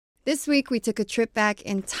This week, we took a trip back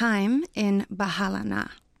in time in Bahala Na.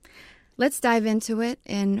 Let's dive into it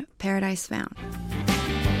in Paradise Found.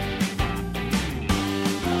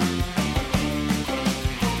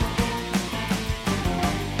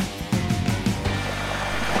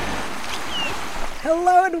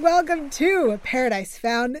 Hello and welcome to Paradise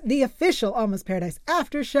Found, the official Almost Paradise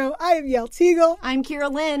After Show. I am Yael Tygiel. I'm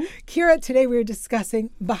Kiyra Lynn. Kiyra, today we're discussing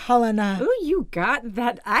Bahala Na. Ooh, you got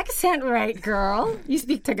that accent right, girl. You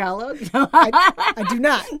speak Tagalog? I do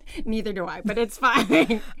not. Neither do I, but it's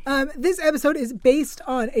fine. This episode is based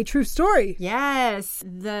on a true story. Yes.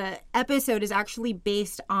 The episode is actually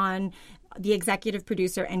based on the executive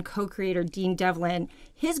producer and co-creator Dean Devlin.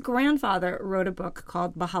 His grandfather wrote a book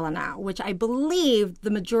called Bahala Na, which I believe the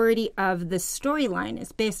majority of the storyline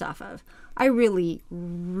is based off of. I really,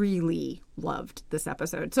 really loved this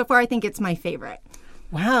episode. So far, I think it's my favorite.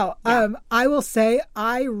 Wow. Yeah. I will say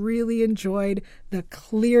I really enjoyed the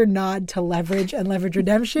clear nod to Leverage and Leverage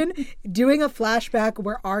Redemption, doing a flashback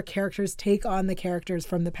where our characters take on the characters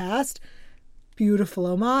from the past. Beautiful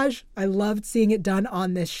homage. I loved seeing it done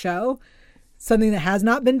on this show. Something that has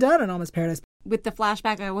not been done on Almost Paradise. With the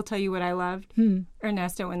flashback, I will tell you what I loved.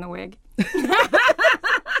 Ernesto in the wig.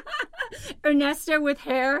 Ernesto with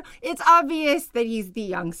hair. It's obvious that he's the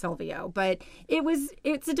young Silvio, but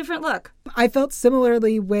it's a different look. I felt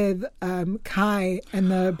similarly with Kai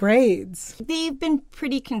and the braids. They've been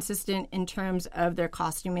pretty consistent in terms of their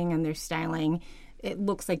costuming and their styling. It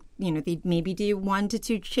looks like, they maybe do 1 to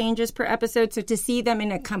 2 changes per episode. So to see them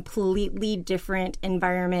in a completely different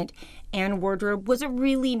environment and wardrobe was a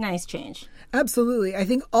really nice change. Absolutely. I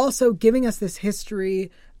think also giving us this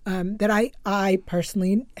history that I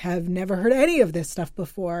personally have never heard any of this stuff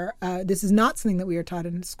before. This is not something that we are taught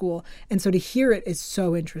in school. And so to hear it is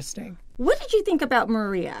so interesting. What did you think about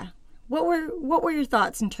Maria? What were your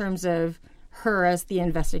thoughts in terms of her as the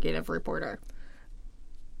investigative reporter?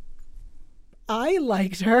 I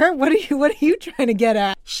liked her. What are you trying to get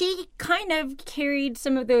at? She kind of carried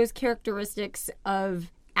some of those characteristics of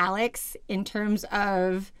Alex in terms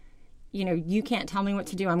of, you can't tell me what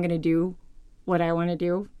to do. I'm going to do what I want to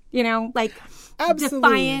do. Absolutely.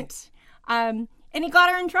 Defiant. And he got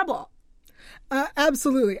her in trouble.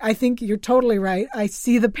 Absolutely. I think you're totally right. I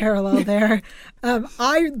see the parallel there.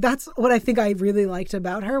 That's what I think I really liked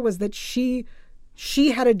about her was that she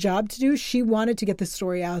had a job to do. She wanted to get the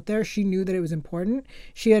story out there. She knew that it was important.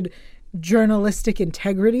 She had journalistic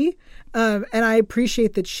integrity. And I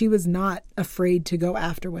appreciate that she was not afraid to go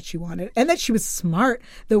after what she wanted and that she was smart.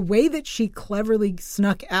 The way that she cleverly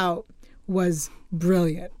snuck out was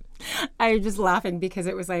brilliant. I was just laughing because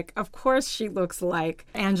it was like, of course she looks like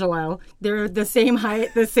Angelo. They're the same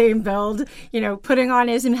height, the same build, putting on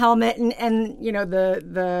his helmet and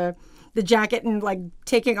the jacket and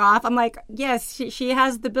taking off. I'm like, yes, she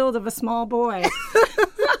has the build of a small boy.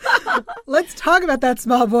 Let's talk about that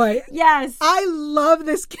small boy. Yes. I love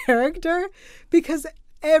this character because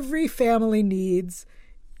every family needs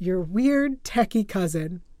your weird techie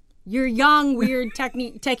cousin. Your young, weird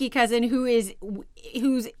techie cousin who's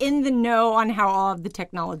in the know on how all of the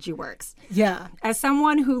technology works. Yeah. As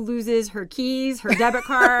someone who loses her keys, her debit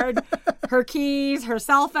card, her keys, her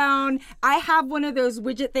cell phone, I have one of those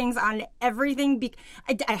widget things on everything.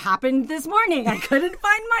 It happened this morning. I couldn't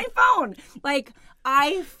find my phone.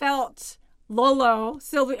 I felt Lolo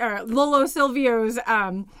Silvio's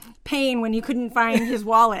pain when he couldn't find his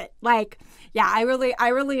wallet. I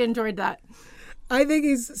really enjoyed that. I think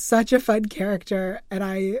he's such a fun character, and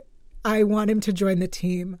I want him to join the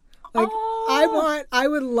team. I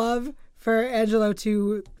would love for Angelo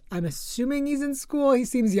to, I'm assuming he's in school, he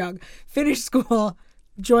seems young, finish school,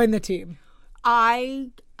 join the team.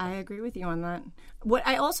 I agree with you on that. What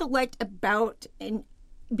I also liked about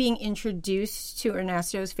being introduced to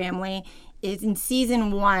Ernesto's family is in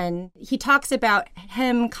season 1, he talks about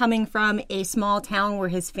him coming from a small town where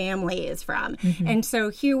his family is from. Mm-hmm. And so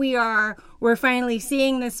here we are, we're finally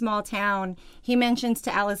seeing this small town. He mentions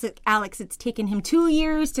to Alex it's taken him 2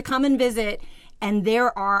 years to come and visit, and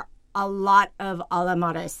there are a lot of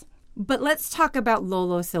alamares. But let's talk about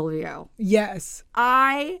Lolo Silvio. Yes.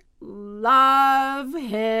 I love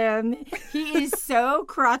him. He is so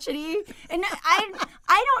crotchety. And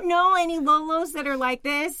I don't know any Lolos that are like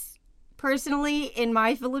this personally in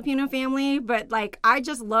my Filipino family, but I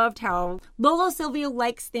just loved how Lolo Silvio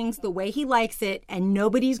likes things the way he likes it, and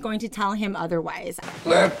nobody's going to tell him otherwise.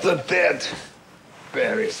 Let the dead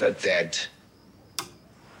bury the dead.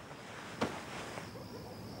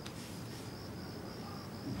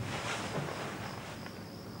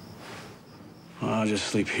 I'll just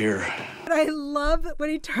sleep here. And I love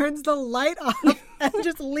when he turns the light off and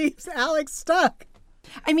just leaves Alex stuck.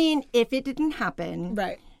 I mean, if it didn't happen,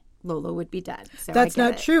 Right. Lola would be dead. So That's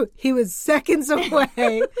not true. He was seconds away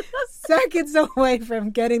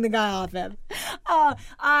from getting the guy off him.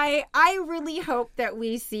 I really hope that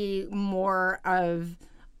we see more of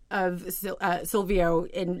Silvio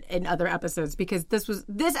in other episodes, because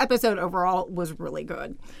this episode overall was really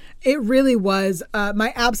good. It really was.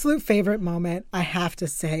 My absolute favorite moment, I have to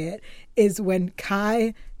say it, is when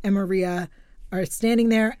Kai and Maria are standing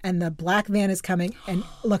there and the black van is coming. And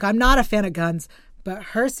look, I'm not a fan of guns, but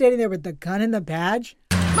her standing there with the gun and the badge.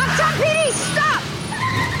 Montana PD, stop!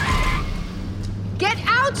 Get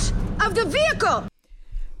out of the vehicle!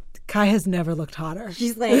 Kai has never looked hotter.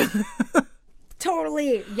 She's like,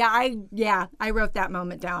 totally. Yeah, I wrote that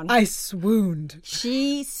moment down. I swooned.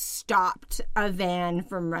 She stopped a van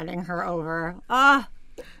from running her over. Now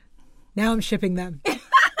I'm shipping them.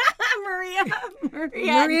 Maria and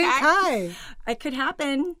Kai. It could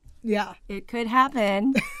happen. Yeah. It could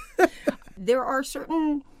happen. There are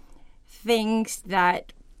certain things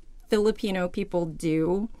that Filipino people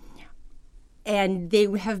do, and they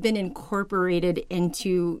have been incorporated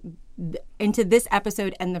into this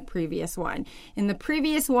episode and the previous one. In the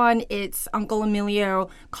previous one, it's Uncle Emilio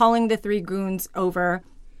calling the three goons over,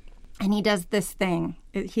 and he does this thing.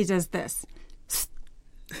 He does this.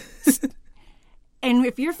 And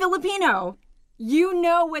if you're Filipino, you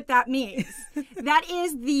know what that means. That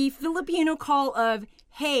is the Filipino call of,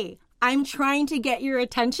 hey, I'm trying to get your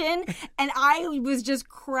attention. And I was just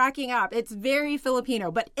cracking up. It's very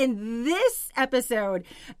Filipino. But in this episode,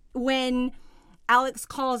 when Alex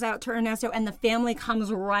calls out to Ernesto and the family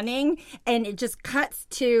comes running, and it just cuts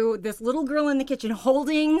to this little girl in the kitchen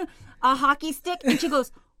holding a hockey stick, and she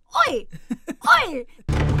goes, "Oi! Oi!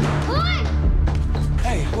 Oi!"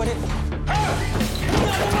 Hey, what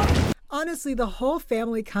Honestly, the whole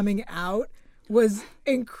family coming out was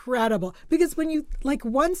incredible, because when you, like,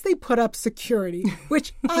 once they put up security,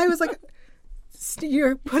 which I was like,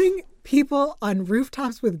 you're putting people on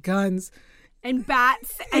rooftops with guns and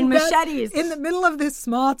bats and machetes in the middle of this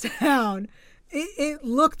small town. It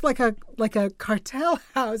looked like a cartel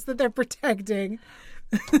house that they're protecting.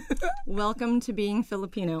 Welcome to being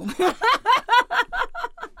Filipino.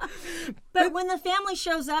 But when the family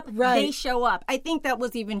shows up, right, they show up. I think that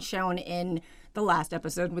was even shown in the last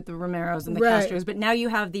episode with the Romeros and the right, Castros. But now you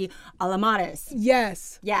have the Alamares.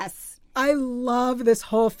 Yes. Yes. I love this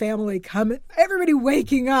whole family coming, everybody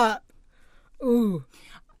waking up. Ooh.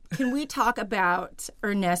 Can we talk about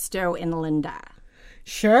Ernesto and Linda?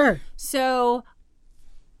 Sure. So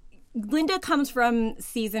Linda comes from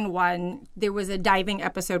season 1. There was a diving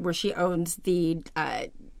episode where she owns the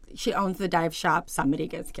dive shop. Somebody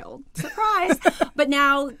gets killed. Surprise. But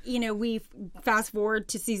now, we fast forward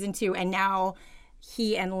to season 2, and now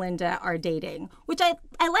he and Linda are dating, which I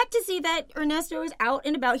like to see that Ernesto is out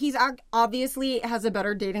and about. He's obviously has a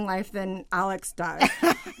better dating life than Alex does.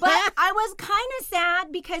 But I was kind of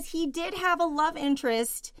sad because he did have a love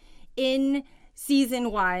interest in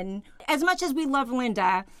season 1. As much as we love Linda,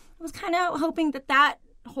 I was kind of hoping that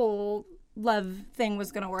whole love thing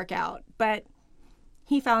was going to work out. But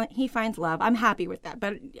he finds love. I'm happy with that.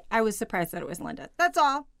 But I was surprised that it was Linda. That's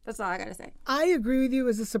all I got to say. I agree with you. It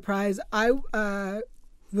was a surprise. I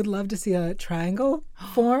would love to see a triangle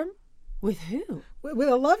form. With who? With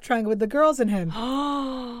a love triangle with the girls and him.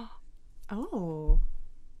 Oh.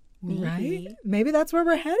 Maybe. Right? Maybe that's where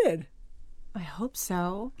we're headed. I hope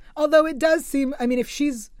so. Although it does seem, I mean, if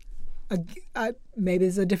she's, maybe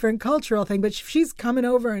it's a different cultural thing, but if she's coming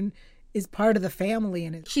over and is part of the family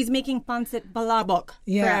and she's making pancit balabok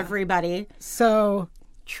for everybody. So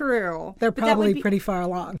true. They're probably pretty far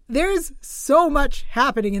along. There's so much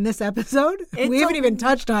happening in this episode. We haven't even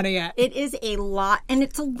touched on it yet. It is a lot, and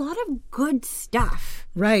it's a lot of good stuff.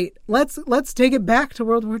 Right. Let's take it back to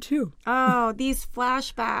World War II. Oh, these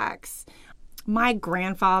flashbacks. My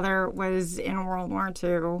grandfather was in World War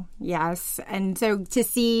II, yes. And so to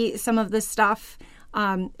see some of this stuff,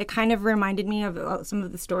 it kind of reminded me of some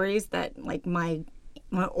of the stories that, like, my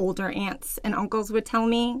older aunts and uncles would tell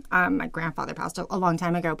me. My grandfather passed a long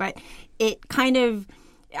time ago, but it kind of,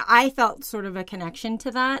 I felt sort of a connection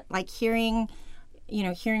to that, like hearing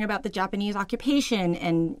about the Japanese occupation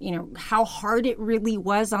and, how hard it really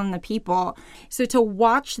was on the people. So to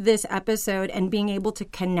watch this episode and being able to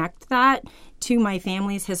connect that to my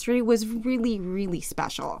family's history was really, really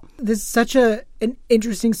special. This is such an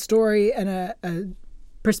interesting story and a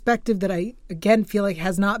perspective that I, again, feel like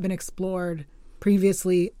has not been explored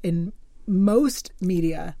previously in most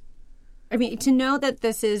media. I mean, to know that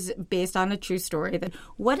this is based on a true story, that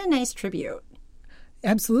what a nice tribute.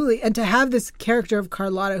 Absolutely. And to have this character of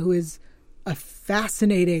Carlotta, who is a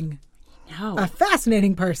fascinating No. A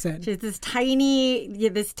fascinating person. She's this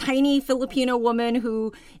tiny Filipino woman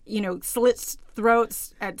who, slits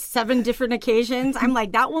throats at 7 different occasions. I'm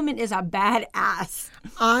like, that woman is a badass.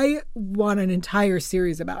 I want an entire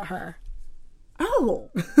series about her. Oh,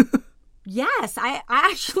 yes. I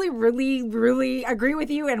actually really, really agree with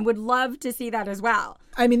you and would love to see that as well.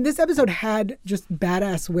 I mean, this episode had just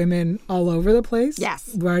badass women all over the place.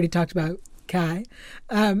 Yes. We already talked about Kai.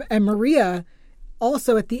 And Maria,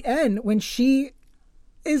 also at the end, when she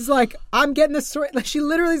is like, I'm getting the story. Like, she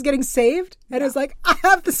literally is getting saved and is like, I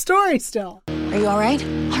have the story still. Are you all right?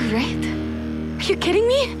 All right? Are you kidding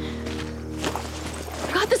me?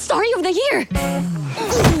 I got the story of the year.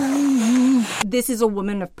 This is a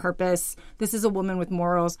woman of purpose. This is a woman with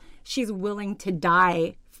morals. She's willing to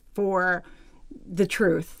die for the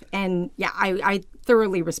truth. And yeah, I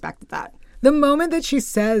thoroughly respected that. The moment that she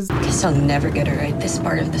says, Guess I'll never get to write this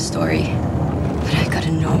part of the story. But I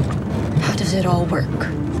gotta know, how does it all work?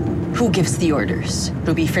 Who gives the orders?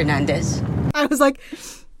 Ruby Fernandez? I was like,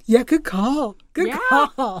 yeah, good call. Good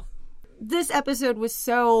call. This episode was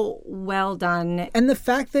so well done. And the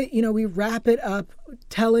fact that, we wrap it up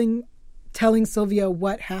telling Sylvia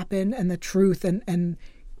what happened and the truth and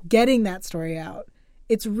getting that story out.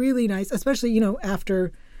 It's really nice, especially,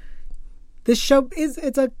 after this show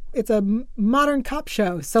it's a modern cop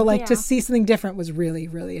show. So to see something different was really,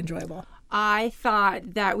 really enjoyable. I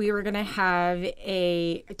thought that we were going to have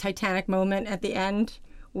a Titanic moment at the end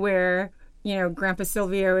where, Grandpa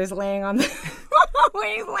Silvio is laying on the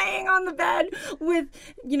he's laying on the bed with,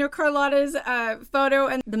 Carlotta's photo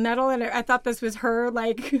and the medal. And I thought this was her,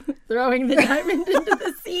 throwing the diamond into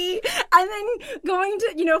the sea and then going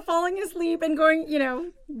to, falling asleep and going,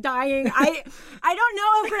 dying. I don't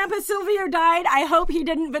know if Grandpa Silvio died. I hope he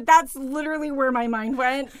didn't, but that's literally where my mind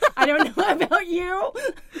went. I don't know about you.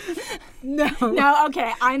 No,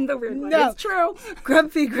 okay. I'm the weird one. No. It's true.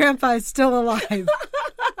 Grumpy Grandpa is still alive.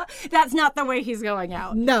 That's not the way he's going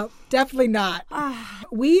out. No, definitely not.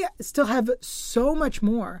 We still have so much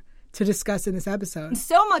more to discuss in this episode.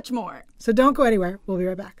 So much more. So don't go anywhere. We'll be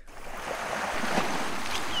right back.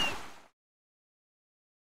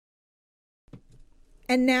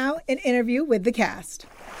 And now, an interview with the cast.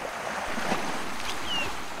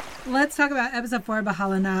 Let's talk about episode 4 of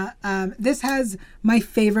Bahala Na. This has my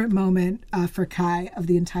favorite moment for Kai of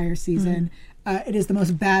the entire season. It is the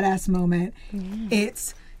most badass moment.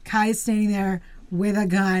 It's Kai standing there with a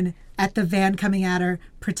gun at the van coming at her,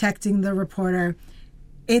 protecting the reporter.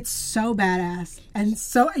 It's so badass. And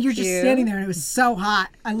so you're just standing there and it was so hot.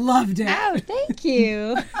 I loved it. Oh, thank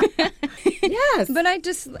you. Yes. But I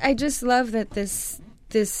just love that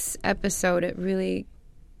this episode, it really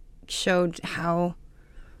showed how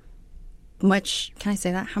much, can I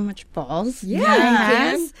say that? How much balls Yeah, Kai you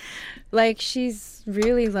has. Like, she's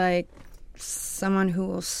really like someone who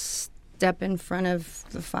will step in front of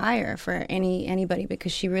the fire for anybody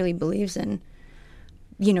because she really believes in,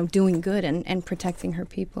 doing good and protecting her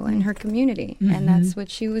people and her community. And that's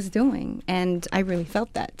what she was doing. And I really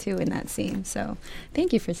felt that, too, in that scene. So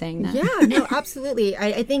thank you for saying that. Yeah, no, absolutely.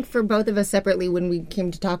 I think for both of us separately, when we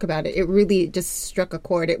came to talk about it, it really just struck a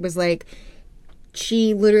chord. It was like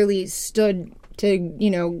she literally stood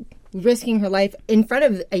to, risking her life in front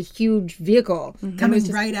of a huge vehicle. Coming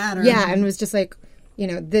right at her. Yeah, and was just like,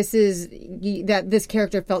 this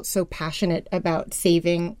character felt so passionate about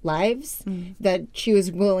saving lives that she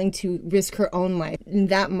was willing to risk her own life. In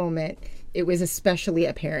that moment, it was especially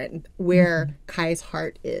apparent where Kai's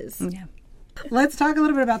heart is. Yeah. Let's talk a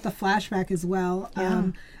little bit about the flashback as well.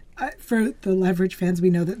 Yeah. For the Leverage fans, we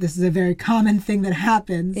know that this is a very common thing that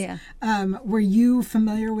happens. Yeah. Were you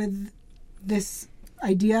familiar with this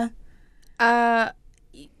idea?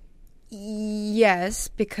 Yes,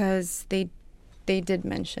 because they did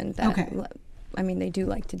mention that. Okay. I mean, they do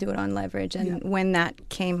like to do it on Leverage, and when that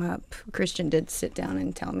came up, Christian did sit down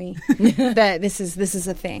and tell me that this is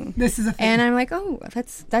a thing. This is a thing. And I'm like, oh,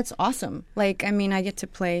 that's awesome. Like, I mean, I get to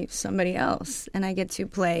play somebody else, and I get to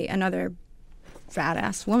play another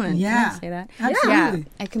badass woman. Yeah. Can I say that? Absolutely. Yeah,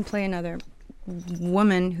 I can play another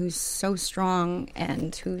woman who's so strong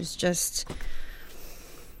and who's just,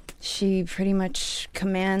 she pretty much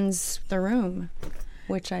commands the room,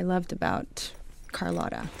 which I loved about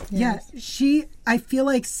Carlotta. Yes. I feel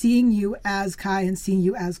like seeing you as Kai and seeing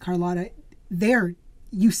you as Carlotta, there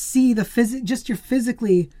you see you're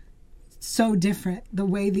physically so different, the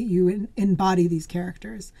way that you embody these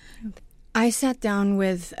characters. I sat down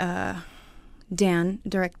with Dan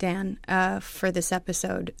for this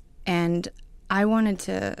episode, and I wanted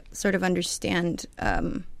to sort of understand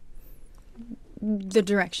the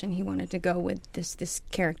direction he wanted to go with this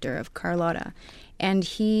character of Carlotta. And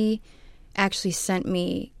he actually sent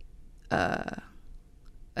me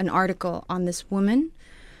an article on this woman,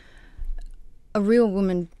 a real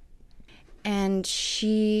woman, and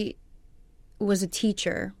she was a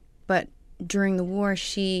teacher, but during the war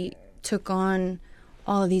she took on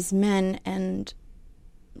all of these men and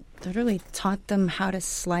literally taught them how to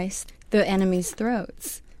slice the enemy's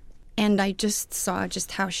throats. And I just saw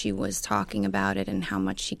just how she was talking about it and how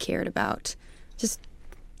much she cared about just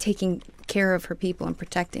taking care of her people and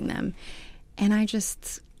protecting them. And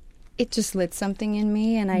it just lit something in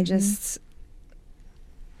me, and I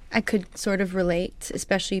could sort of relate,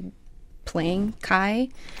 especially playing Kai.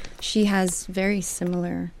 She has very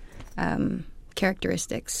similar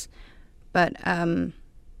characteristics, but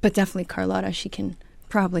definitely Carlotta, she can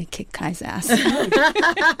probably kick Kai's ass.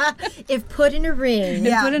 If put in a ring,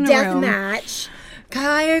 put in a death room. match,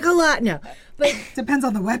 Kai or Carlotta. No, but Depends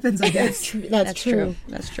on the weapons, I guess. that's true.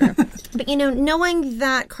 That's true. But, knowing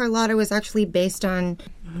that Carlotta was actually based on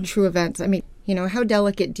true events, I mean, how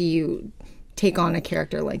delicate do you take on a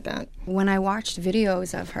character like that? When I watched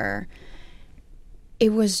videos of her, it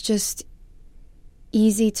was just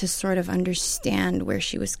easy to sort of understand where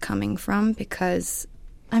she was coming from because,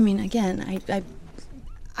 I mean, again,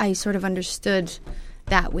 I sort of understood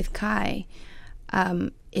that with Kai.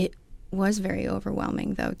 It was very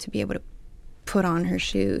overwhelming, though, to be able to put on her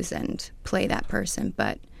shoes and play that person.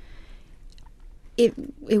 But it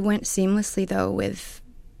went seamlessly, though, with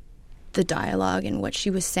the dialogue and what she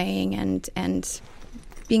was saying and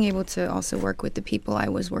being able to also work with the people I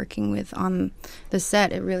was working with on the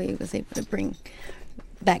set. It really was able to bring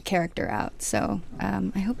that character out. So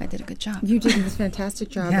I hope I did a good job. You did a fantastic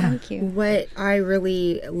job. Yeah. Thank you. What I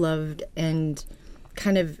really loved and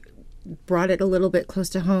kind of brought it a little bit close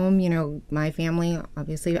to home, my family,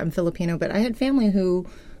 obviously I'm Filipino, but I had family who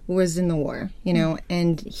was in the war,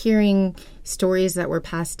 and hearing stories that were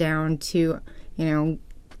passed down to,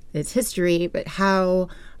 its history, but how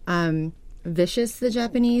vicious the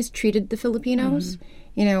Japanese treated the Filipinos,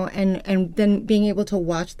 and then being able to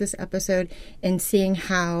watch this episode and seeing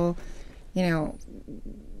how,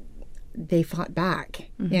 they fought back,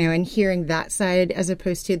 and hearing that side as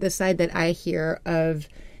opposed to the side that I hear of,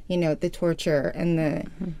 the torture and the,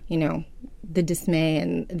 the dismay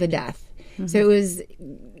and the death. So it was,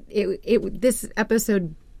 this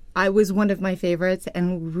episode, I was one of my favorites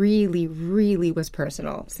and really, really was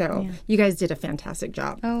personal. So you guys did a fantastic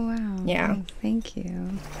job. Oh, wow. Yeah. Oh, thank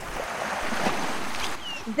you.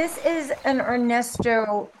 This is an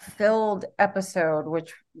Ernesto-filled episode,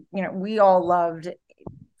 which, we all loved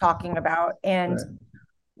talking about. And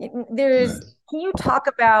can you talk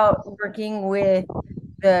about working with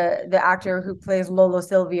the actor who plays Lolo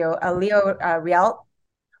Silvio, Leo Riel?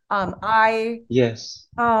 Yes.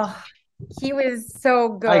 He was so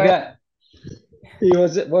good.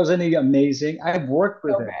 Wasn't he amazing? I've worked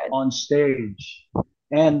with him on stage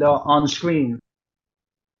and on screen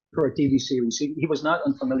for a TV series. He was not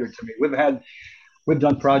unfamiliar to me. We've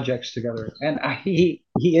done projects together, and he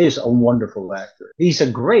is a wonderful actor. He's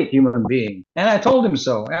a great human being, and I told him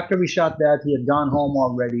so. After we shot that, he had gone home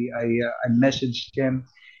already. I messaged him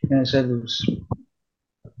and I said,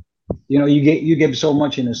 you give so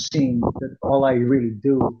much in a scene that all I really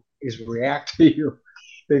do is react to you,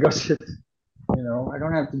 because I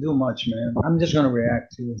don't have to do much, man. I'm just gonna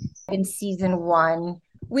react to you. In season 1,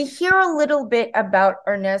 we hear a little bit about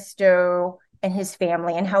Ernesto and his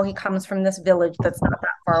family and how he comes from this village that's not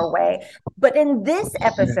that far away. But in this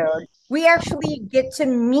episode, we actually get to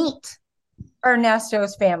meet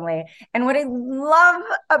Ernesto's family. And what I love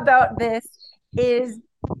about this is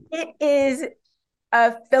it is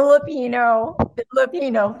a Filipino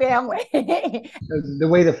family. The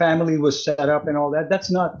way the family was set up and all that,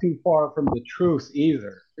 that's not too far from the truth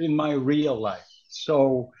either in my real life.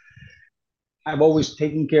 So I've always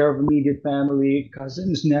taken care of immediate family,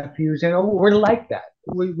 cousins, nephews, and we're like that.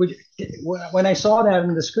 When I saw that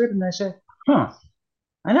in the script, and I said,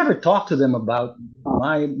 I never talked to them about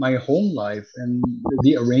my home life and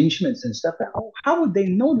the arrangements and stuff. How would they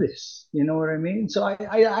know this? You know what I mean? So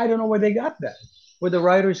I don't know where they got that, where the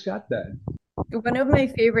writers got that. One of my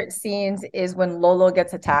favorite scenes is when Lolo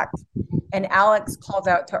gets attacked and Alex calls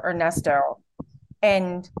out to Ernesto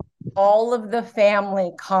and all of the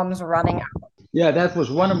family comes running out. Yeah, that was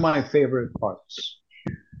one of my favorite parts.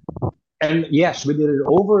 And yes, we did it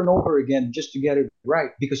over and over again just to get it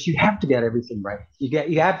right, because you have to get everything right.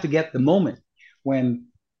 You have to get the moment when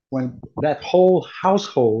that whole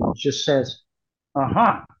household just says,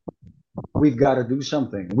 we've got to do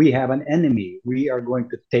something. We have an enemy. We are going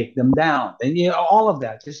to take them down. And all of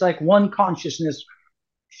that. It's like one consciousness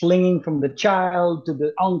flinging from the child to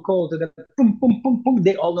the uncle to the boom, boom, boom, boom.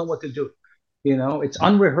 They all know what to do. It's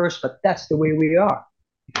unrehearsed, but that's the way we are.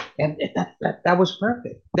 And that was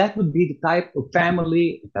perfect. That would be the type of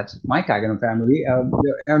family, that's my kind of family,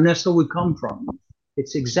 Ernesto would come from.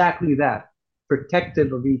 It's exactly that,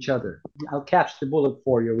 protective of each other. I'll catch the bullet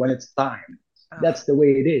for you when it's time. That's the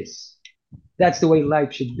way it is. That's the way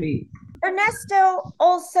life should be. Ernesto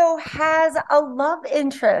also has a love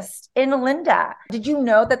interest in Linda. Did you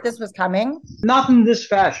know that this was coming? Not in this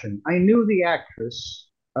fashion. I knew the actress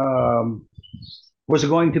was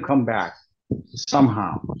going to come back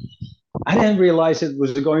somehow. I didn't realize it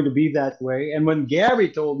was going to be that way. And when Gary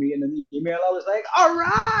told me in an email, I was like, "All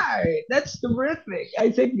right, that's terrific. I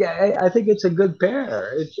think it's a good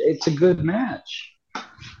pair. It's a good match,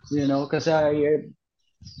 because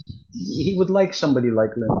he would like somebody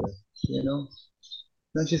like Linda,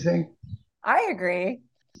 don't you think?" I agree.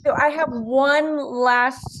 So I have one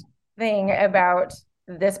last thing about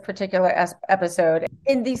this particular episode.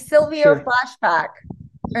 In the Silvio flashback,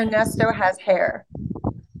 Ernesto has hair.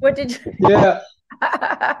 What did you? Yeah.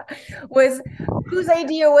 Whose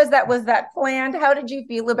idea was that? Was that planned? How did you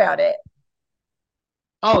feel about it?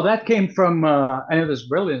 Oh, that came from, and it was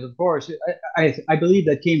brilliant, of course. I believe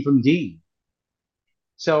that came from Dean.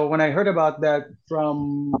 So when I heard about that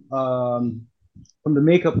from the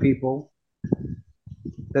makeup people,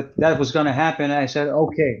 that was going to happen, I said,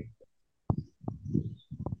 okay.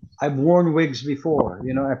 I've worn wigs before.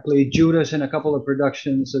 I played Judas in a couple of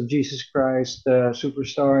productions of Jesus Christ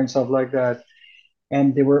Superstar and stuff like that.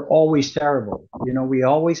 And they were always terrible. We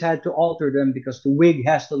always had to alter them because the wig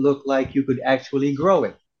has to look like you could actually grow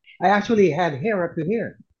it. I actually had hair up to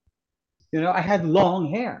here. I had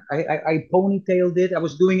long hair. I ponytailed it. I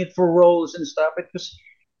was doing it for roles and stuff.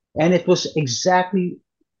 It was exactly,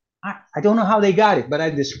 I don't know how they got it, but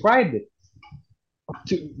I described it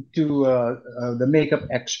to the makeup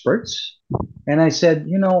experts, and I said,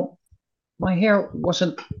 my hair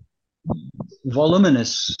wasn't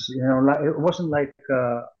voluminous, it wasn't like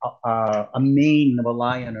a mane of a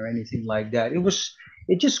lion or anything like that.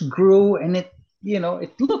 It just grew, and it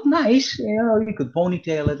looked nice. You could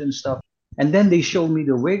ponytail it and stuff. And then they showed me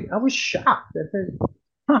the wig. I was shocked. I said,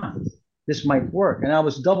 this might work. And I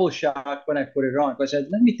was double shocked when I put it on. I said,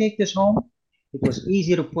 let me take this home. It was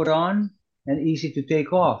easy to put on and easy to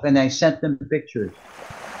take off. And I sent them pictures.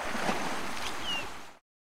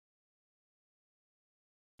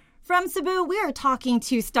 From Cebu, we are talking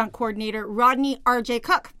to stunt coordinator Rodney R.J.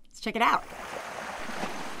 Cook. Let's check it out.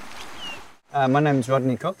 My name is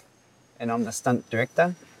Rodney Cook, and I'm the stunt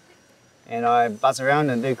director. And I buzz around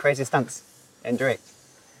and do crazy stunts and direct.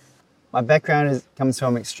 My background comes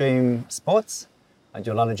from extreme sports. I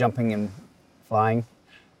do a lot of jumping and flying.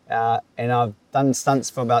 And I've done stunts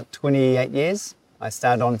for about 28 years. I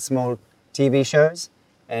started on small TV shows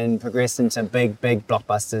and progressed into big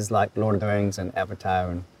blockbusters like Lord of the Rings and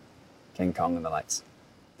Avatar and King Kong and the likes.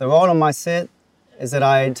 The role on my set is that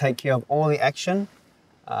I take care of all the action.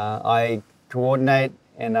 I coordinate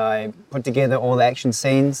and I put together all the action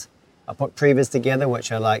scenes. I put previews together,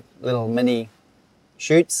 which are like little mini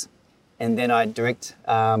shoots. And then I direct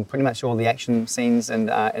pretty much all the action scenes and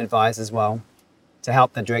advise as well to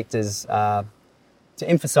help the directors to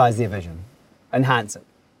emphasize their vision, enhance it.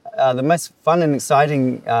 The most fun and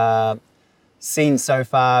exciting scene so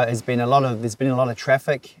far there's been a lot of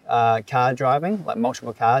traffic, car driving, like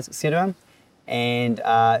multiple cars, etc. And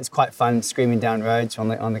it's quite fun screaming down roads on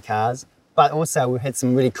the cars. But also we've had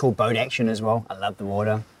some really cool boat action as well. I love the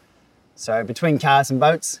water. So between cars and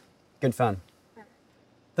boats, good fun.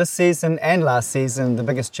 This season and last season, the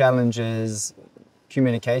biggest challenge is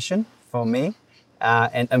communication for me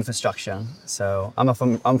and infrastructure. So I'm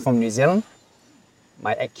from New Zealand.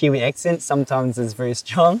 My Kiwi accent sometimes is very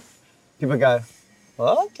strong. People go,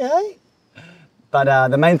 well, okay. But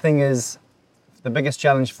the main thing is, the biggest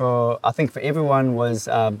challenge for everyone was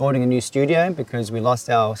building a new studio, because we lost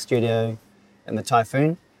our studio in the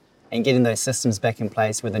typhoon, and getting those systems back in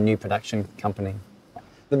place with a new production company.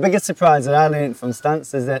 The biggest surprise that I learned from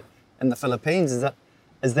stunts is that in the Philippines is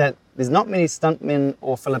that there's not many stuntmen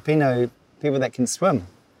or Filipino people that can swim,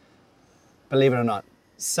 believe it or not.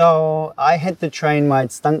 So I had to train my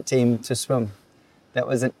stunt team to swim. That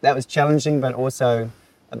was challenging, but also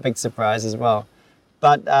a big surprise as well.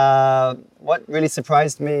 But what really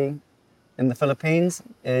surprised me in the Philippines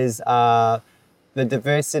is the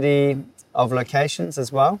diversity of locations as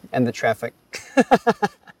well, and the traffic.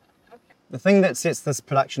 The thing that sets this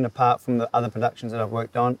production apart from the other productions that I've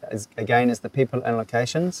worked on is the people and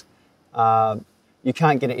locations. You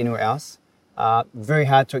can't get it anywhere else. Very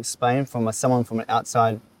hard to explain from someone from an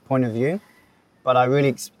outside point of view, but I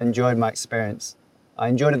really enjoyed my experience. I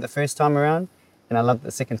enjoyed it the first time around, and I loved it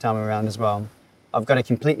the second time around as well. I've got a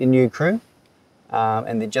completely new crew,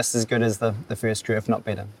 and they're just as good as the first crew, if not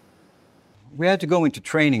better. We had to go into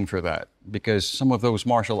training for that because some of those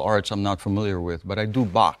martial arts I'm not familiar with, but I do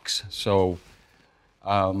box. So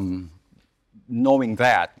knowing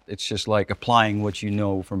that, it's just like applying what you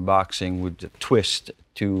know from boxing with the twist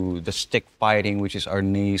to the stick fighting, which is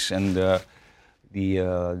arnis, and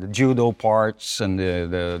the judo parts and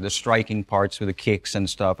the striking parts with the kicks and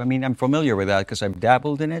stuff. I mean, I'm familiar with that because I've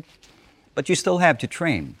dabbled in it, but you still have to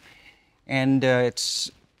train. And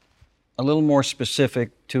it's a little more specific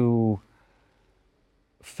to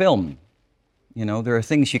film. You know, there are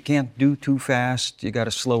things you can't do too fast. You got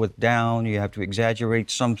to slow it down. You have to exaggerate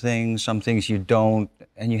some things you don't,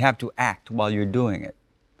 and you have to act while you're doing it.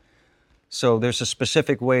 So there's a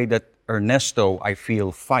specific way that Ernesto, I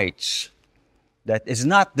feel, fights that is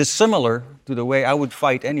not dissimilar to the way I would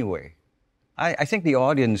fight anyway. I think the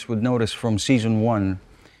audience would notice from season 1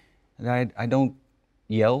 that I don't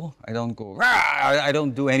yell. I don't go, rah! I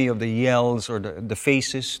don't do any of the yells or the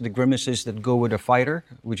faces, the grimaces that go with a fighter,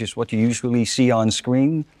 which is what you usually see on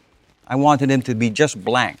screen. I wanted him to be just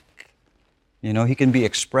blank. You know, he can be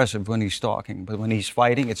expressive when he's talking, but when he's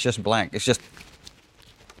fighting, it's just blank. He's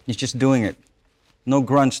just doing it. No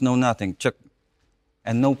grunts, no nothing.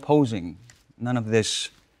 And no posing. None of this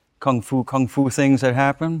kung fu things that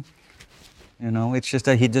happen. You know, it's just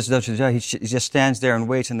that he just does his job. He just stands there and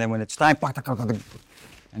waits, and then when it's time,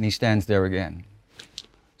 and he stands there again.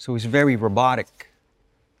 So he's very robotic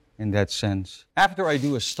in that sense. After I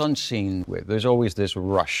do a stunt scene there's always this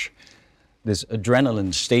rush. This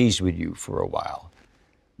adrenaline stays with you for a while.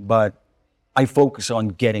 But I focus on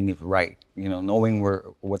getting it right, you know, knowing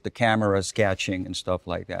what the camera is catching and stuff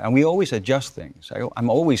like that. And we always adjust things. I'm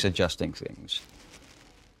always adjusting things.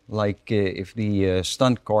 Like if the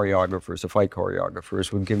stunt choreographers, the fight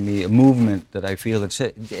choreographers would give me a movement that I feel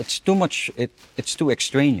it's too much, it's too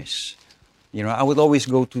extraneous. You know, I would always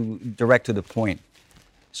go direct to the point.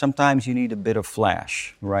 Sometimes you need a bit of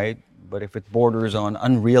flash, right? But if it borders on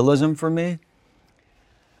unrealism for me,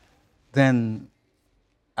 then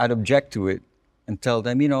I'd object to it and tell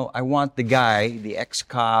them, you know, I want the guy, the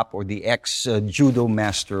ex-cop or the ex-judo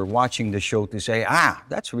master watching the show to say,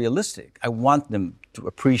 that's realistic. I want them to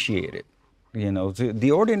appreciate it. You know,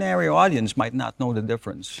 the ordinary audience might not know the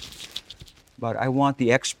difference. But I want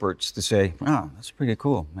the experts to say, that's pretty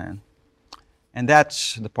cool, man. And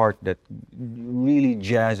that's the part that really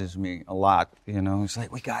jazzes me a lot. You know, it's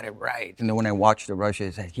like, we got it right. And then when I watch the rush,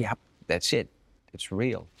 it's like, yep, that's it. It's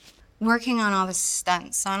real. Working on all the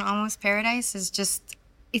stunts on Almost Paradise is just,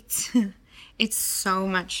 it's so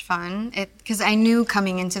much fun. Because I knew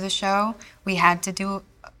coming into the show, we had to do,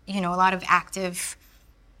 you know, a lot of active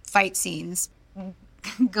fight scenes.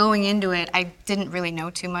 Going into it, I didn't really know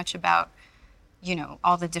too much about, you know,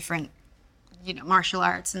 all the different, you know, martial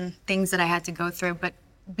arts and things that I had to go through. But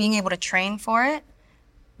being able to train for it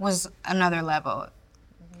was another level.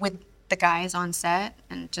 With the guys on set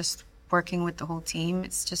and just working with the whole team,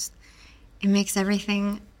 it's just, it makes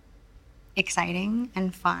everything exciting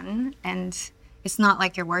and fun, and it's not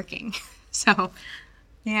like you're working. So,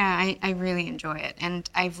 yeah, I really enjoy it. And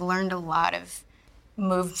I've learned a lot of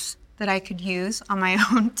moves that I could use on my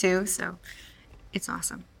own, too, so it's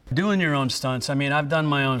awesome. Doing your own stunts, I mean, I've done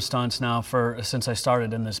my own stunts now since I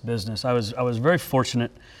started in this business. I was very fortunate.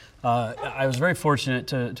 I was very fortunate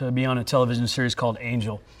to be on a television series called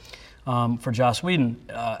Angel for Joss Whedon.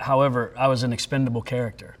 However, I was an expendable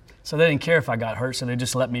character. So they didn't care if I got hurt, so they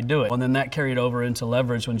just let me do it. And then that carried over into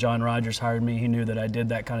Leverage when John Rogers hired me. He knew that I did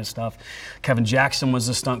that kind of stuff. Kevin Jackson was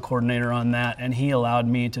the stunt coordinator on that, and he allowed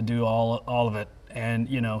me to do all of it. And,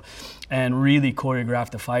 you know, and really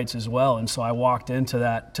choreograph the fights as well. And so I walked into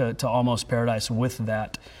that, to Almost Paradise with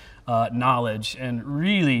that knowledge and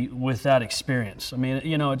really with that experience. I mean,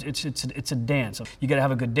 you know, it's a dance. You got to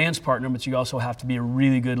have a good dance partner, but you also have to be a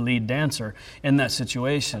really good lead dancer in that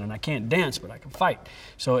situation. And I can't dance, but I can fight.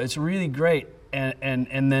 So it's really great.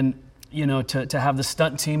 And then, you know, to have the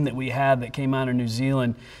stunt team that we had that came out of New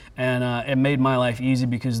Zealand, and it made my life easy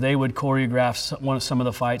because they would choreograph some of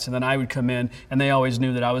the fights, and then I would come in, and they always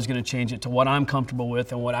knew that I was going to change it to what I'm comfortable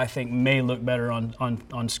with and what I think may look better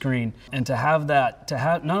on screen. And to have that,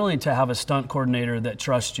 not only to have a stunt coordinator that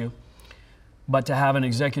trusts you, but to have an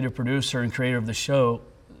executive producer and creator of the show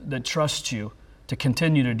that trusts you to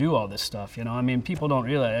continue to do all this stuff. You know, I mean, people don't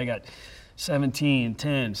realize I got 17,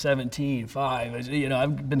 10, 17, 5. You know,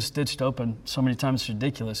 I've been stitched open so many times, it's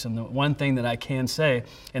ridiculous. And the one thing that I can say,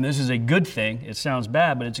 and this is a good thing, it sounds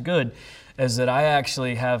bad, but it's good, is that I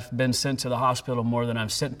actually have been sent to the hospital more than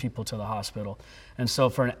I've sent people to the hospital. And so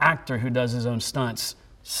for an actor who does his own stunts,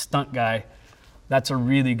 stunt guy, that's a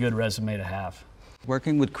really good resume to have.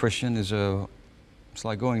 Working with Christian it's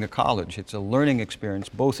like going to college. It's a learning experience,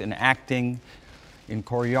 both in acting, in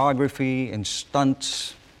choreography, in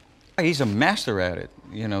stunts. He's a master at it.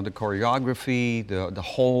 You know, the choreography, the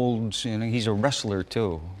holds, you know, he's a wrestler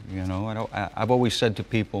too, you know. I've always said to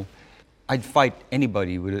people, I'd fight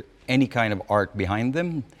anybody with any kind of art behind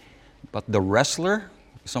them, but the wrestler,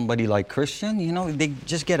 somebody like Christian, you know, they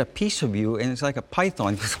just get a piece of you and it's like a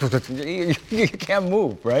python. You can't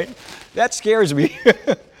move, right? That scares me.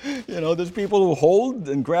 You know, there's people who hold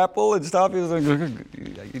and grapple and stuff.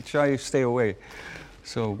 You try to stay away.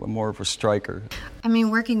 So I'm more of a striker. I mean,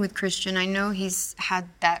 working with Christian, I know he's had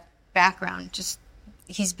that background. Just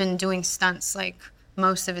he's been doing stunts like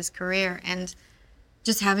most of his career, and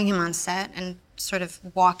just having him on set and sort of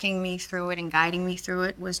walking me through it and guiding me through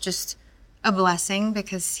it was just a blessing,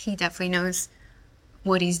 because he definitely knows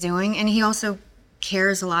what he's doing, and he also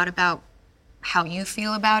cares a lot about how you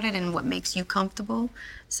feel about it and what makes you comfortable.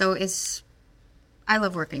 So I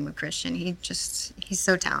love working with Christian. He's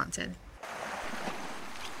so talented.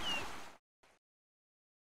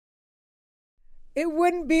 It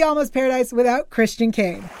wouldn't be Almost Paradise without Christian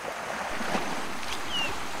Kane.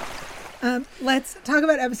 Let's talk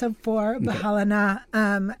about episode 4, Bahala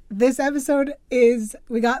Na. This episode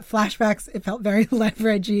we got flashbacks. It felt very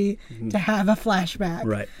leveragey to have a flashback.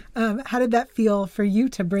 Right. How did that feel for you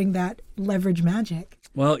to bring that leverage magic?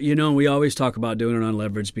 Well, you know, we always talk about doing it on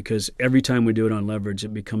leverage, because every time we do it on leverage,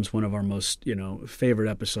 it becomes one of our most, you know, favorite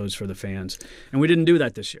episodes for the fans. And we didn't do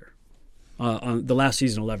that this year. On the last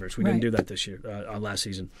season of Leverage. We didn't do that this year, last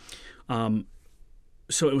season.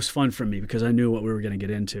 So it was fun for me because I knew what we were going to get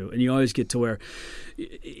into. And you always get to where,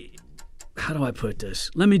 how do I put this?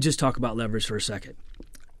 Let me just talk about Leverage for a second.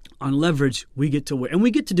 On Leverage, we get to where, and we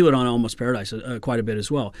get to do it on Almost Paradise quite a bit as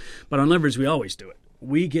well. But on Leverage, we always do it.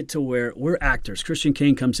 We get to where we're actors. Christian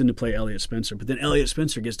Kane comes in to play Elliot Spencer, but then Elliot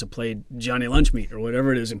Spencer gets to play Johnny Lunchmeat or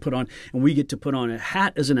whatever it is and we get to put on a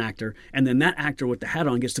hat as an actor, and then that actor with the hat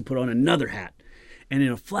on gets to put on another hat. And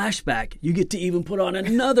in a flashback, you get to even put on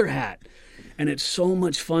another hat. And it's so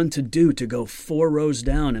much fun to do, to go 4 rows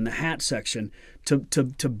down in the hat section to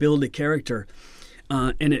build a character.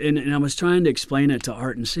 And I was trying to explain it to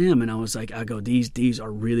Art and Sam, and I was like, these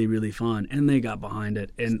are really, really fun. And they got behind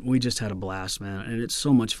it, and we just had a blast, man. And it's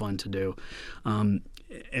so much fun to do. And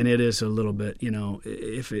it is a little bit, you know,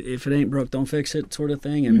 if it ain't broke, don't fix it sort of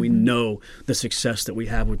thing. And we know the success that we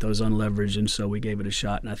have with those on Leverage, and so we gave it a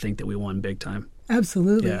shot, and I think that we won big time.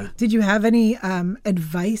 Absolutely. Yeah. Did you have any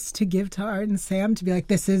advice to give to Art and Sam to be like,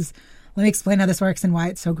 let me explain how this works and why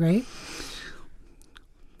it's so great?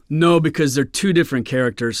 No, because they're two different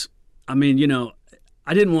characters. I mean, you know,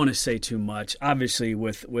 I didn't want to say too much. Obviously,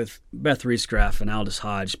 with Beth Reesgraff and Aldous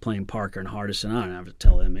Hodge playing Parker and Hardison, I don't have to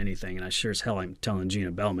tell them anything, and I sure as hell I'm telling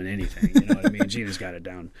Gina Bellman anything. You know what I mean? Gina's got it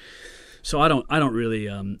down. So I don't really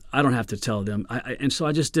I don't have to tell them. And so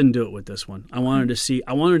I just didn't do it with this one. I wanted to see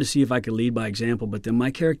if I could lead by example, but then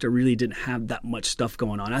my character really didn't have that much stuff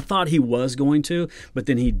going on. I thought he was going to, but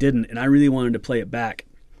then he didn't, and I really wanted to play it back.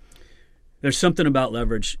 There's something about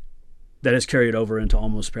Leverage that has carried over into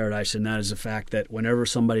Almost Paradise, and that is the fact that whenever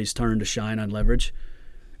somebody's turn to shine on Leverage,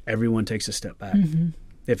 everyone takes a step back. Mm-hmm.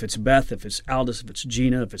 If it's Beth, if it's Aldous, if it's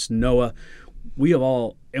Gina, if it's Noah, we have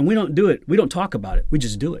all, and we don't do it, we don't talk about it, we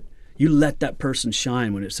just do it. You let that person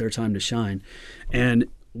shine when it's their time to shine. And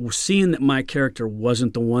seeing that my character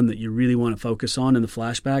wasn't the one that you really want to focus on in the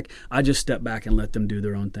flashback, I just stepped back and let them do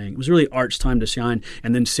their own thing. It was really Art's time to shine,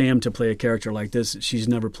 and then Sam to play a character like this that she's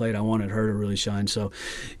never played. I wanted her to really shine. So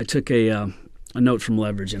I took a note from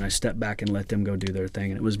Leverage, and I stepped back and let them go do their thing,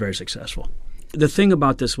 and it was very successful. The thing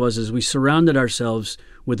about this is we surrounded ourselves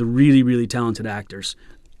with really, really talented actors.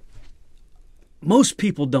 Most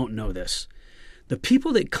people don't know this. The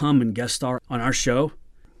people that come and guest star on our show,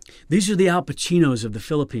 these are the Al Pacinos of the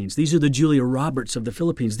Philippines. These are the Julia Roberts of the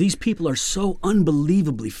Philippines. These people are so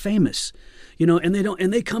unbelievably famous, you know, and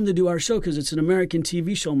they come to do our show because it's an American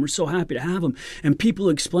TV show, and we're so happy to have them. And people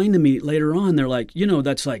explain to me later on, they're like, you know,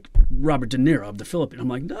 that's like Robert De Niro of the Philippines. I'm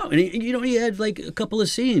like, no, and he had like a couple of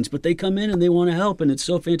scenes, but they come in and they want to help, and it's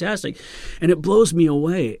so fantastic, and it blows me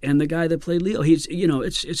away. And the guy that played Leo, he's, you know,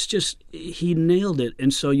 it's just, he nailed it.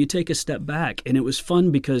 And so you take a step back, and it was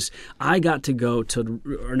fun because I got to go to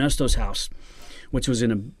Ernesto's house, which was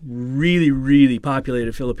in a really, really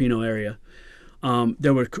populated Filipino area.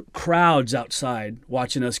 There were crowds outside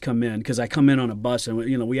watching us come in because I come in on a bus, and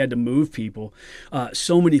you know we had to move people.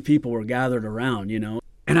 So many people were gathered around, you know.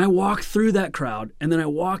 And I walk through that crowd, and then I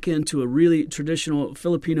walk into a really traditional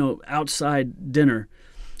Filipino outside dinner,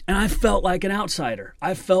 And I felt like an outsider.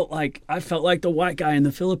 I felt like the white guy in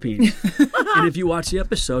the Philippines. And if you watch the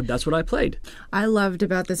episode, that's what I played. I loved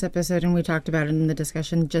about this episode, and we talked about it in the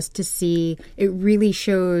discussion, just to see it really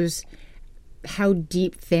shows how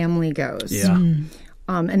deep family goes. Yeah.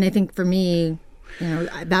 And I think for me,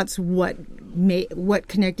 that's what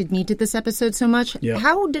connected me to this episode so much. Yeah.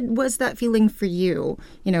 How was that feeling for you?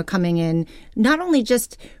 Coming in, not only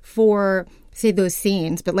just for say those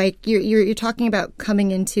scenes, but like you're talking about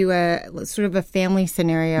coming into a sort of a family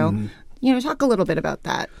scenario. Mm-hmm. Talk a little bit about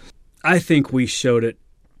that. I think we showed it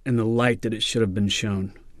in the light that it should have been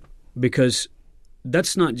shown, because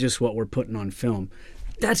that's not just what we're putting on film.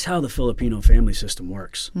 That's how the Filipino family system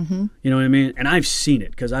works. Mm-hmm. You know what I mean? And I've seen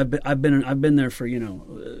it because I've been there for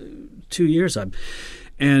 2 years.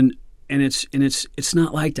 And it's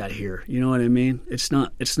not like that here. You know what I mean? It's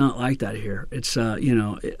not like that here. It's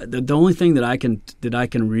the only thing that I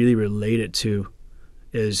can really relate it to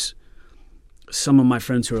is some of my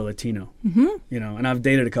friends who are Latino. Mm-hmm. And I've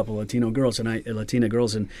dated a couple of Latina girls and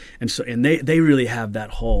they really have that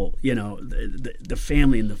whole the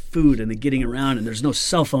family and the food and the getting around, and there's no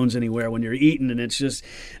cell phones anywhere when you're eating, and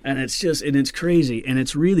it's crazy, and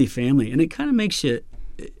it's really family, and it kind of makes you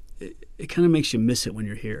miss it when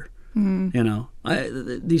you're here.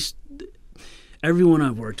 Everyone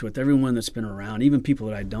I've worked with, everyone that's been around, even people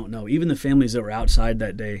that I don't know, even the families that were outside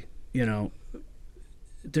that day,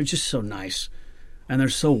 they're just so nice and they're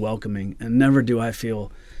so welcoming, and never do I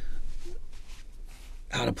feel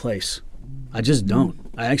out of place. I just don't.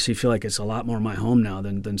 I actually feel like it's a lot more my home now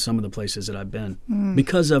than some of the places that I've been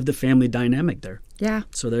because of the family dynamic there. Yeah.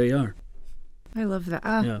 So there you are. I love that.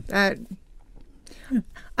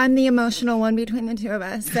 I'm the emotional one between the two of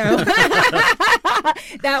us, so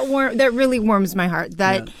that really warms my heart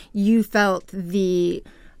that you felt the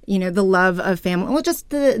love of family, well, just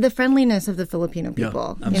the friendliness of the Filipino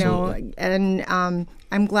people. Yeah, absolutely. And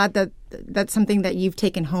I'm glad that that's something that you've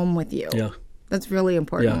taken home with you. Yeah, that's really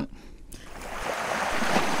important. Yeah.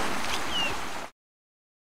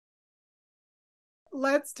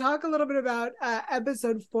 Let's talk a little bit about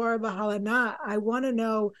episode 4 of Bahala Na. I want to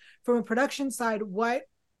know, from a production side, what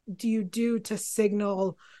do you do to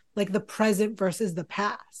signal like the present versus the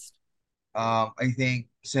past? I think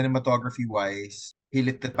cinematography wise, he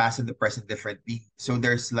lit the past and the present differently. So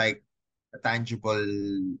there's like a tangible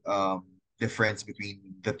difference between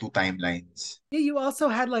the two timelines. Yeah, you also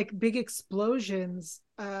had like big explosions.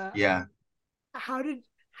 Yeah. How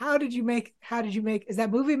did you make? Is that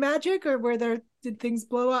movie magic, or did things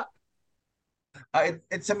blow up?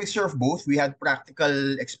 It's a mixture of both. We had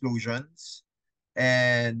practical explosions,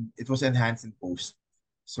 and it was enhanced in post.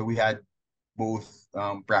 So we had both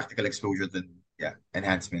practical explosions and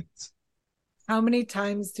enhancements. How many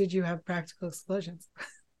times did you have practical explosions?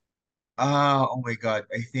 Oh my God.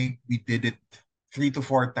 I think we did it 3 to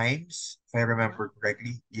 4 times, if I remember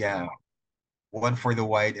correctly. Yeah. 1 for the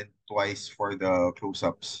wide and twice for the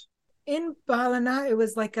close-ups. In Bahala Na, it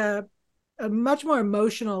was like a much more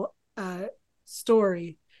emotional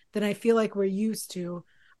story than I feel like we're used to.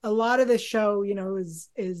 A lot of the show,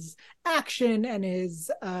 is action and is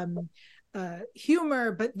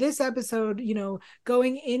humor, but this episode,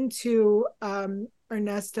 going into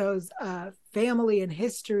Ernesto's family and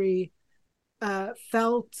history,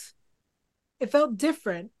 felt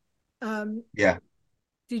different. Yeah.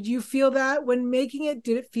 Did you feel that when making it?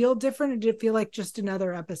 Did it feel different, or did it feel like just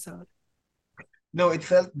another episode? No, it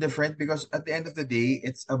felt different because at the end of the day,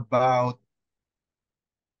 it's about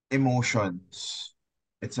emotions.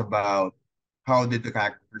 It's about how did the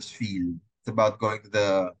characters feel. It's about going to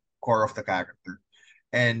the core of the character.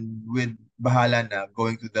 And with Bahala Na,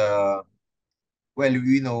 going to the,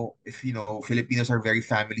 Filipinos are very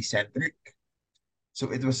family-centric. So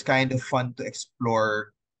it was kind of fun to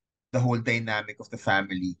explore the whole dynamic of the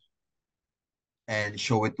family and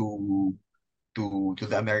show it to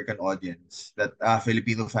the American audience that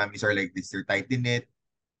Filipino families are like this. They're tight-knit.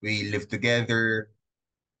 We live together.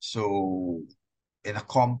 So in a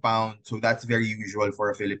compound. So that's very usual for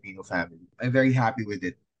a Filipino family. I'm very happy with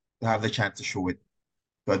it to have the chance to show it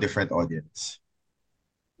to a different audience.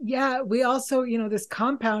 Yeah, we also, this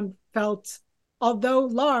compound felt, although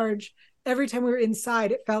large, every time we were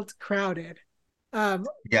inside, it felt crowded.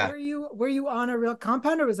 Yeah. Were you on a real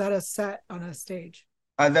compound, or was that a set on a stage?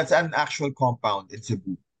 That's an actual compound in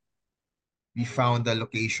Cebu. We found the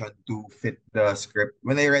location to fit the script.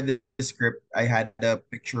 When I read the script, I had a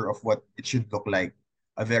picture of what it should look like.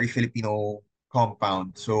 A very Filipino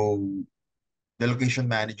compound. So the location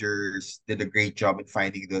managers did a great job in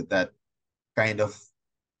finding that kind of,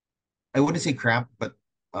 I wouldn't say cramped, but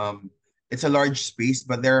it's a large space,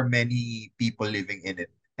 but there are many people living in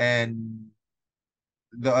it. And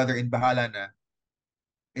the other in Bahala Na,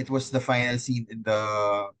 it was the final scene in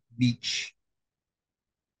the beach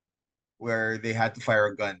where they had to fire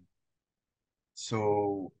a gun.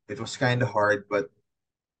 So it was kind of hard, but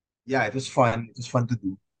yeah, it was fun. It was fun to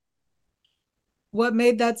do. What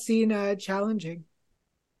made that scene challenging?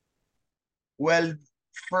 Well,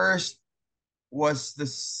 first was the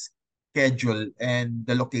schedule and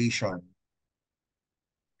the location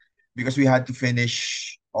because we had to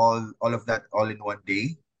finish all of that all in one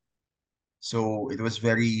day. So it was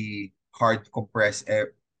very hard to compress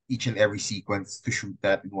each and every sequence to shoot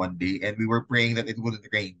that in one day, and we were praying that it wouldn't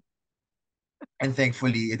rain. And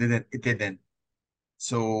thankfully, it didn't. It didn't.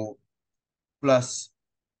 So plus,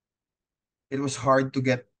 it was hard to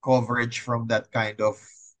get coverage from that kind of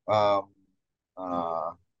um,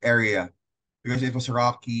 area because it was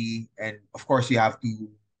rocky, and of course, you have to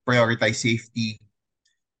prioritize safety.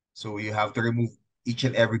 So you have to remove each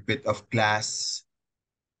and every bit of glass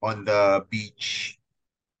on the beach.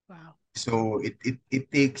 Wow. So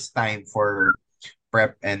it takes time for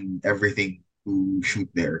prep and everything to shoot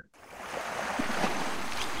there.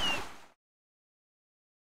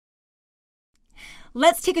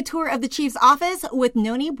 Let's take a tour of the chief's office with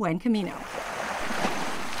Noni Buencamino.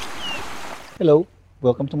 Hello,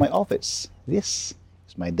 welcome to my office. This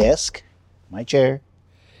is my desk, my chair,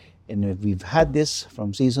 and we've had this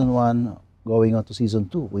from season 1 going on to season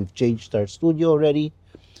 2. We've changed our studio already.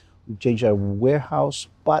 We've changed our warehouse,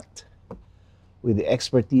 but with the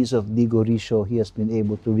expertise of Digo Risho, he has been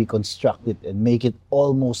able to reconstruct it and make it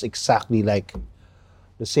almost exactly like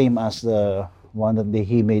the same as the one that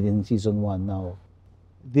he made in season 1 now.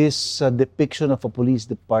 This depiction of a police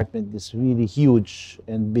department is really huge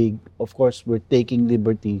and big. Of course, we're taking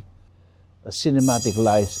liberty, a cinematic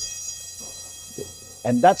life.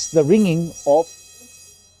 And that's the ringing of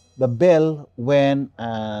the bell when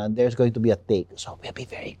there's going to be a take. So we'll be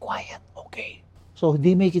very quiet, okay? So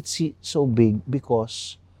they make it so big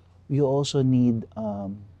because we also need,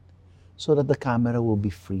 so that the camera will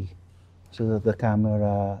be free, so that the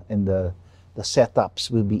camera and the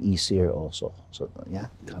setups will be easier also. So yeah,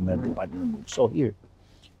 camera department. So here,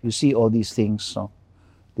 you see all these things. So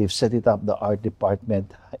they've set it up. The art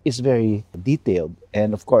department is very detailed,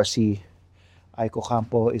 and of course, Aiko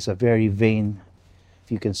Campo is a very vain.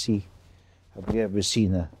 If you can see, have you ever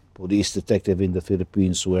seen a police detective in the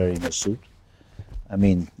Philippines wearing a suit? I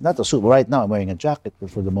mean, not a suit. Right now, I'm wearing a jacket,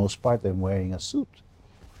 but for the most part, I'm wearing a suit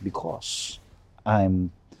because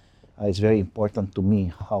it's very important to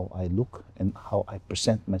me how I look and how I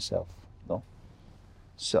present myself. No?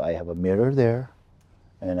 So I have a mirror there,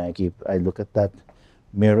 and I look at that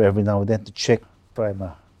mirror every now and then to check if I'm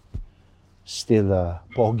still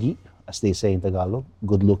pogi, as they say in Tagalog,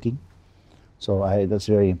 good looking. So that's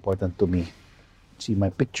very important to me. See my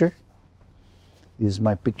picture? This is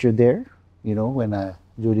my picture there. You know, when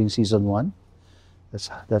during season 1,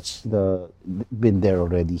 that's been there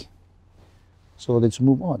already. So let's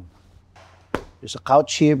move on. There's a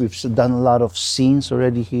couch here. We've done a lot of scenes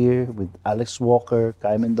already here with Alex Walker,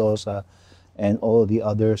 Kai Mendoza, and all the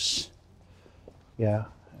others. Yeah,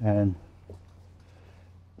 and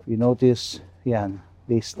you notice, yeah,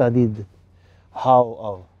 they studied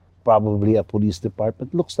how probably a police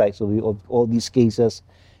department looks like. So we all these cases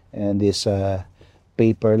and this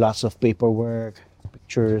paper, lots of paperwork,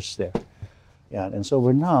 pictures there. Yeah, and so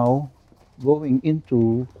we're now going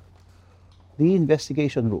into the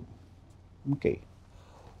investigation room. Okay,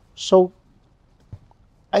 so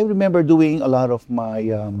I remember doing a lot of my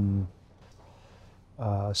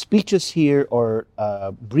speeches here or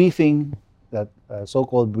briefing, that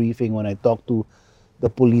so-called briefing when I talk to the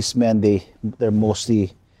policemen. They're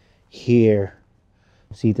mostly here,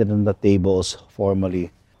 seated on the tables formally.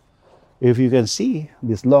 If you can see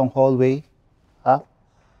this long hallway,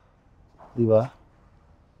 diba?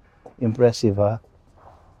 Impressive,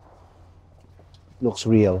 Looks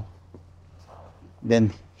real.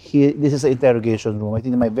 Then here, this is the interrogation room. I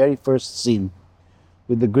think my very first scene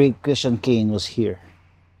with the great Christian Kane was here.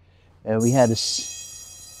 And we had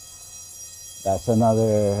that's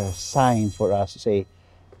another sign for us to say,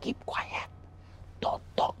 keep quiet, don't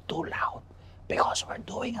talk too loud, because we're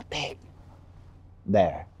doing a take.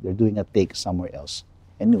 They're doing a take somewhere else.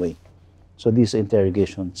 Anyway, so this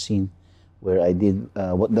interrogation scene where I did,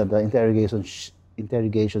 the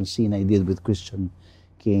interrogation scene I did with Christian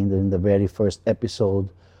Kane in the very first episode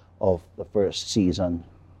of the first season.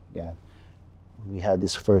 Yeah, we had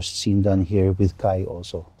this first scene done here with Kai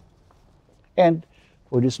also. And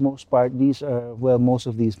for this most part, most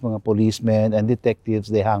of these mga policemen and detectives,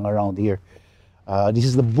 they hang around here. This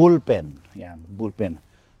is the bullpen. Yeah, bullpen.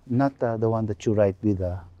 Not the one that you write with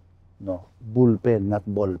No, bullpen, not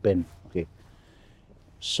ballpen. Okay.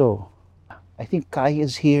 So, I think Kai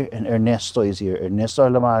is here and Ernesto is here. Ernesto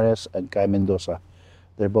Alamares and Kai Mendoza.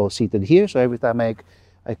 They're both seated here. So every time I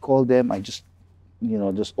call them, I just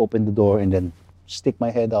open the door and then stick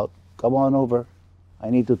my head out. Come on over. I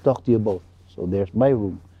need to talk to you both. So there's my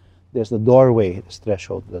room. There's the doorway, this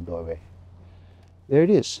threshold to the doorway. There it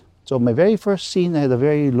is. So my very first scene, I had a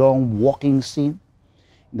very long walking scene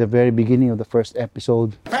in the very beginning of the first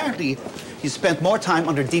episode. Apparently, he spent more time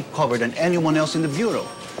under deep cover than anyone else in the Bureau.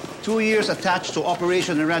 2 years attached to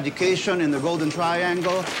Operation Eradication in the Golden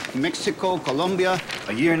Triangle, Mexico, Colombia,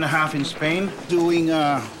 a year and a half in Spain, doing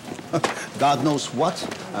God knows what.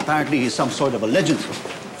 Apparently, he's some sort of a legend.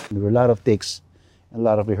 There were a lot of takes, a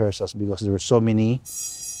lot of rehearsals because there were so many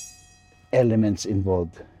elements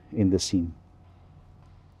involved in the scene.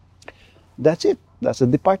 That's it. That's the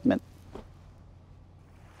department.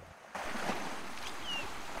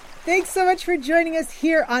 Thanks so much for joining us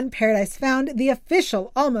here on Paradise Found, the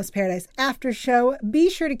official Almost Paradise After Show. Be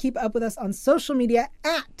sure to keep up with us on social media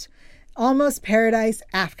at Almost Paradise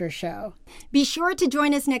After Show. Be sure to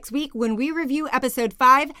join us next week when we review episode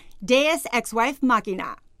 5, Deus Ex Wife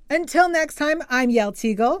Machina. Until next time, I'm Yael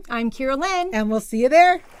Tygiel. I'm Kiyra Lynn. And we'll see you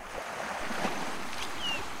there.